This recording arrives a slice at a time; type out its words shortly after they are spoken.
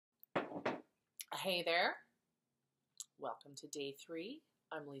Hey there. Welcome to day 3.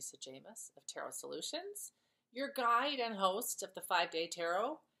 I'm Lisa James of Tarot Solutions, your guide and host of the 5-day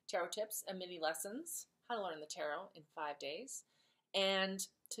tarot tips and mini lessons, how to learn the tarot in 5 days. And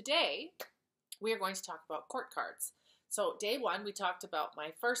today we are going to talk about court cards. So day 1, we talked about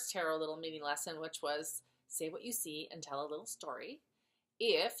my first tarot little mini lesson, which was say what you see and tell a little story.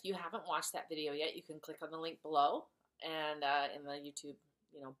 If you haven't watched that video yet, you can click on the link below and in the YouTube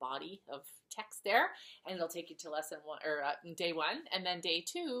body of text there, and it'll take you to lesson 1 or day 1, and then day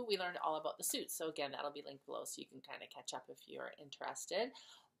 2 we learned all about the suits. So again, that'll be linked below so you can kind of catch up if you're interested.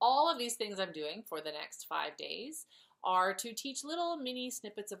 All of these things I'm doing for the next 5 days are to teach little mini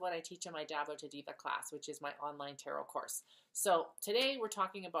snippets of what I teach in my Dabbler to Diva class, which is my online tarot course. So today we're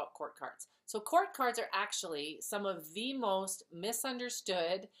talking about court cards. So court cards are actually some of the most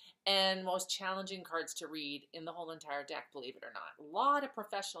misunderstood and most challenging cards to read in the whole entire deck, believe it or not. A lot of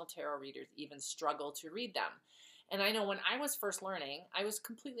professional tarot readers even struggle to read them. And I know when I was first learning, I was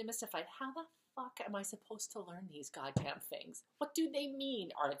completely mystified. How the fuck am I supposed to learn these goddamn things? What do they mean?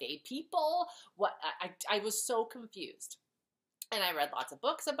 Are they people? What? I was so confused. And I read lots of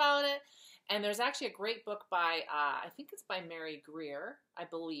books about it. And there's actually a great book by, I think it's by Mary Greer, I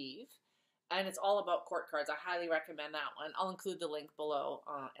believe. And it's all about court cards. I highly recommend that one. I'll include the link below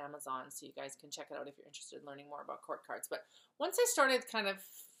on Amazon so you guys can check it out if you're interested in learning more about court cards. But once I started kind of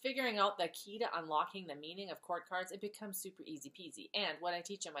figuring out the key to unlocking the meaning of court cards, it becomes super easy peasy. And what I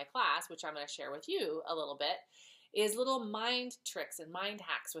teach in my class, which I'm going to share with you a little bit, is little mind tricks and mind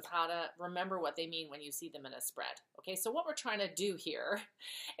hacks with how to remember what they mean when you see them in a spread. Okay, so what we're trying to do here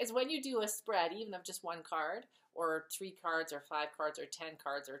is when you do a spread, even of just 1 card, or 3 cards, or 5 cards, or 10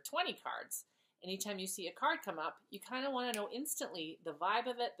 cards, or 20 cards, anytime you see a card come up, you kind of want to know instantly the vibe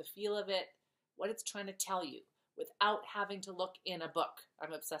of it, the feel of it, what it's trying to tell you without having to look in a book.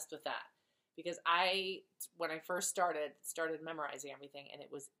 I'm obsessed with that because when I first started memorizing everything, and it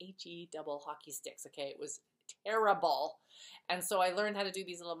was HE double hockey sticks, okay? It was terrible. And so I learned how to do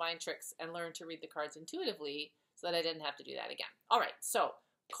these little mind tricks and learned to read the cards intuitively so that I didn't have to do that again. All right, so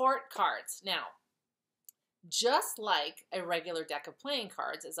court cards. Now, just like a regular deck of playing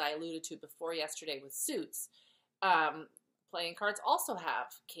cards, as I alluded to before yesterday with suits, playing cards also have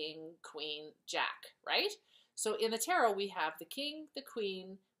king, queen, jack, right? So in the tarot, we have the king, the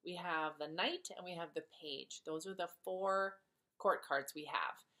queen, we have the knight, and we have the page. Those are the 4 court cards we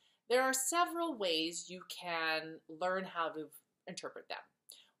have. There are several ways you can learn how to interpret them.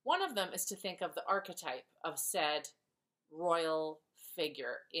 One of them is to think of the archetype of said royal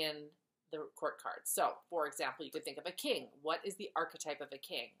figure in the court cards. So, for example, you could think of a king. What is the archetype of a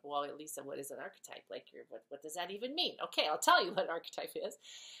king? Well, Lisa, what is an archetype? Like, what does that even mean? Okay, I'll tell you what an archetype is.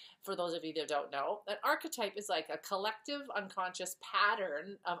 For those of you that don't know, an archetype is like a collective unconscious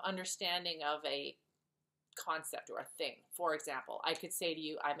pattern of understanding of a concept or a thing. For example, I could say to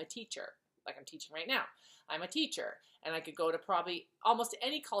you, I'm a teacher, like I'm teaching right now. I'm a teacher, and I could go to probably almost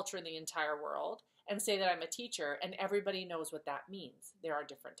any culture in the entire world and say that I'm a teacher, and everybody knows what that means. There are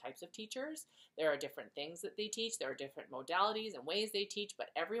different types of teachers. There are different things that they teach. There are different modalities and ways they teach, but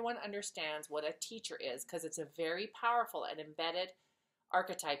everyone understands what a teacher is because it's a very powerful and embedded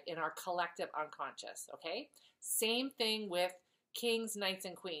archetype in our collective unconscious, okay? Same thing with kings, knights,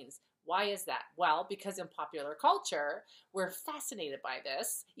 and queens. Why is that? Well, because in popular culture, we're fascinated by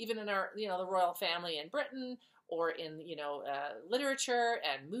this, even in our, the royal family in Britain, or in, literature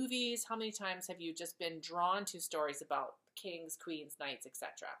and movies. How many times have you just been drawn to stories about kings, queens, knights,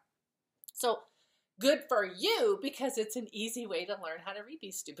 etc.? So good for you, because it's an easy way to learn how to read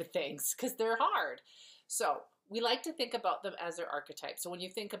these stupid things, because they're hard. So we like to think about them as their archetype. So when you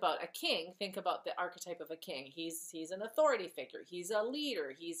think about a king, think about the archetype of a king. He's an authority figure. He's a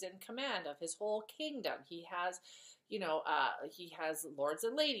leader. He's in command of his whole kingdom. He has, he has lords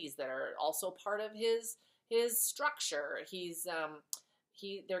and ladies that are also part of his structure.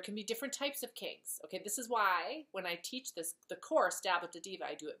 There can be different types of kings. Okay, this is why when I teach the course, Dabbler to Diva,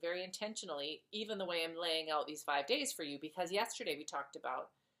 I do it very intentionally, even the way I'm laying out these 5 days for you, because yesterday we talked about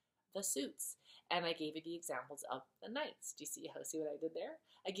the suits, and I gave you the examples of the knights. Do you see what I did there?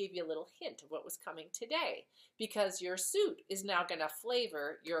 I gave you a little hint of what was coming today, because your suit is now going to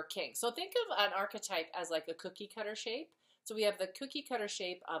flavor your king. So think of an archetype as like a cookie cutter shape. So we have the cookie cutter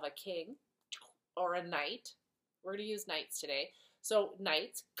shape of a king or a knight. We're going to use knights today. So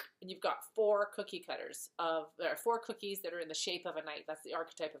knights, and you've got 4 cookie cutters there are 4 cookies that are in the shape of a knight. That's the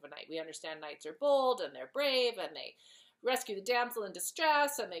archetype of a knight. We understand knights are bold and they're brave and they rescue the damsel in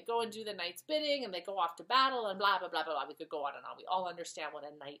distress and they go and do the knight's bidding and they go off to battle and blah, blah, blah, blah, blah. We could go on and on. We all understand what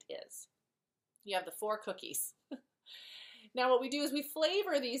a knight is. You have the 4 cookies. Now what we do is we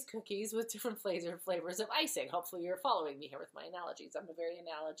flavor these cookies with different flavors of icing. Hopefully you're following me here with my analogies. I'm a very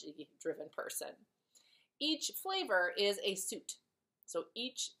analogy-driven person. Each flavor is a suit. So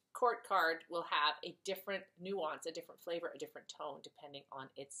each court card will have a different nuance, a different flavor, a different tone, depending on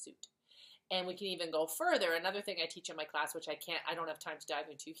its suit. And we can even go further. Another thing I teach in my class, which I don't have time to dive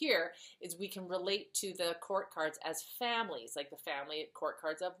into here, is we can relate to the court cards as families, like the family court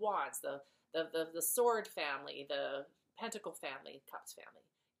cards of wands, the sword family, the pentacle family, cups family.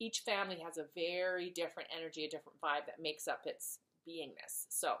 Each family has a very different energy, a different vibe that makes up its beingness.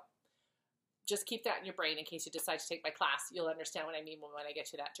 So just keep that in your brain in case you decide to take my class. You'll understand what I mean when I get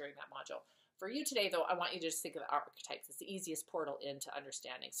to that during that module. For you today, though, I want you to just think of the archetypes. It's the easiest portal into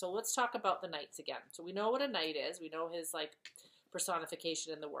understanding. So let's talk about the knights again. So we know what a knight is. We know his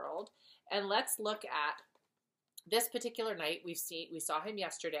personification in the world. And let's look at this particular knight. We saw him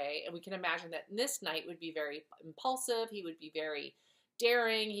yesterday, and we can imagine that this knight would be very impulsive. He would be very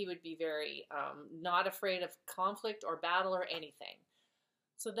daring. He would be very not afraid of conflict or battle or anything.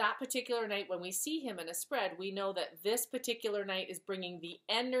 So that particular knight, when we see him in a spread, we know that this particular knight is bringing the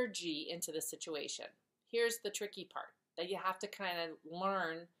energy into the situation. Here's the tricky part that you have to kind of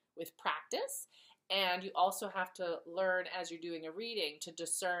learn with practice. And you also have to learn as you're doing a reading to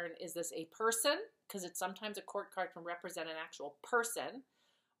discern, is this a person? Because sometimes a court card can represent an actual person,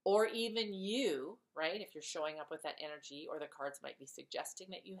 or even you, right? If you're showing up with that energy, or the cards might be suggesting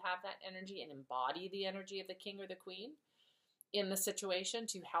that you have that energy and embody the energy of the king or the queen in the situation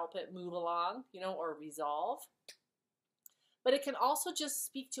to help it move along, or resolve. But it can also just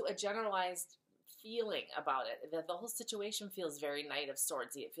speak to a generalized feeling about it, that the whole situation feels very Knight of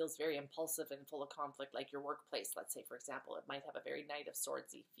Swordsy. It feels very impulsive and full of conflict, like your workplace, let's say, for example. It might have a very Knight of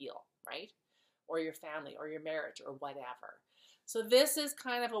Swordsy feel, right? Or your family, or your marriage, or whatever. So this is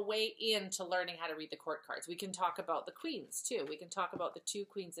kind of a way into learning how to read the court cards. We can talk about the queens, too. We can talk about the two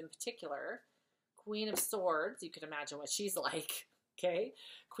queens in particular. Queen of Swords, you can imagine what she's like, okay?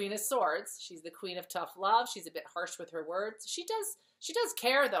 Queen of Swords, she's the queen of tough love. She's a bit harsh with her words. She does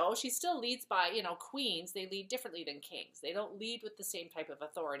care, though. She still leads by, queens, they lead differently than kings. They don't lead with the same type of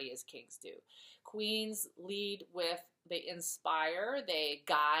authority as kings do. Queens lead with, they inspire, they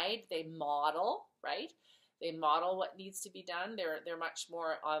guide, they model, right? They model what needs to be done. They're much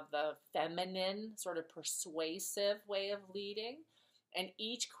more of the feminine, sort of persuasive way of leading. And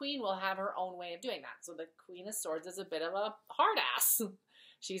each queen will have her own way of doing that. So the Queen of Swords is a bit of a hard ass.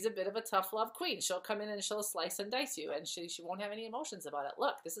 She's a bit of a tough love queen. She'll come in and she'll slice and dice you, and she won't have any emotions about it.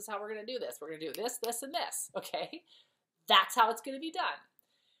 Look, this is how we're going to do this. We're going to do this, this, and this, okay? That's how it's going to be done.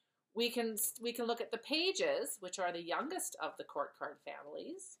 We can look at the pages, which are the youngest of the court card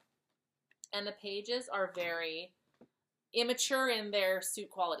families. And the pages are very immature in their suit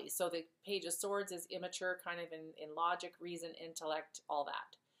qualities. So the Page of Swords is immature kind of in logic, reason, intellect, all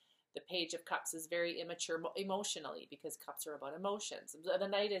that. The Page of Cups is very immature emotionally, because cups are about emotions. The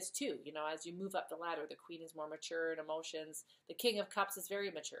Knight is too. As you move up the ladder, the Queen is more mature in emotions. The King of Cups is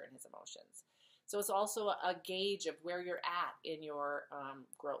very mature in his emotions. So it's also a gauge of where you're at in your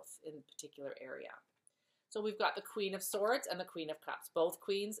growth in a particular area. So we've got the Queen of Swords and the Queen of Cups. Both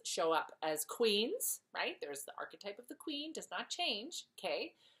queens show up as queens, right? There's the archetype of the queen, does not change,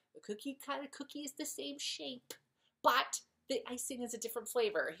 okay? The cookie is the same shape, but the icing is a different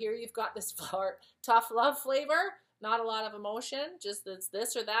flavor. Here you've got this tough love flavor, not a lot of emotion, just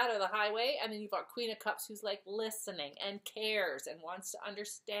this or that or the highway. And then you've got Queen of Cups, who's like listening and cares and wants to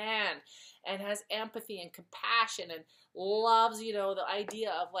understand and has empathy and compassion and loves, the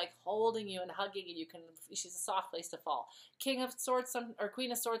idea of like holding you and hugging you. She's a soft place to fall. King of Swords or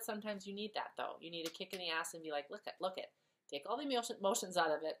Queen of Swords, sometimes you need that though. You need a kick in the ass and be like, look it. Take all the emotions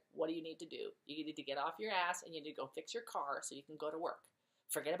out of it. What do you need to do? You need to get off your ass and you need to go fix your car so you can go to work.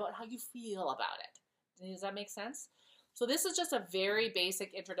 Forget about how you feel about it. Does that make sense? So this is just a very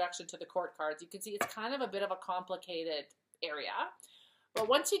basic introduction to the court cards. You can see it's kind of a bit of a complicated area. But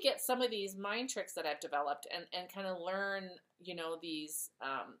once you get some of these mind tricks that I've developed and kind of learn, these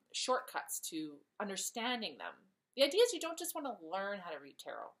shortcuts to understanding them, the idea is you don't just want to learn how to read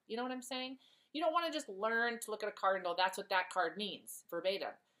tarot. You know what I'm saying? You don't want to just learn to look at a card and go, that's what that card means, verbatim.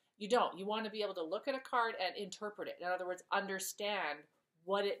 You don't. You want to be able to look at a card and interpret it. In other words, understand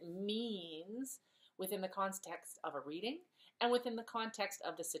what it means within the context of a reading and within the context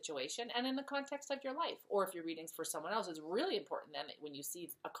of the situation and in the context of your life. Or if your reading's for someone else, it's really important then that when you see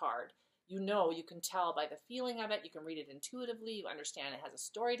a card, you can tell by the feeling of it, you can read it intuitively, you understand it has a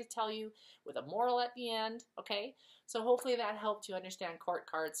story to tell you with a moral at the end, okay? So hopefully that helped you understand court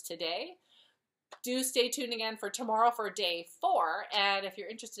cards today. Do stay tuned again for tomorrow for day 4. And if you're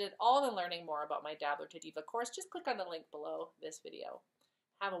interested at all in learning more about my Dabbler to Diva course, just click on the link below this video.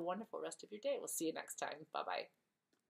 Have a wonderful rest of your day. We'll see you next time. Bye-bye.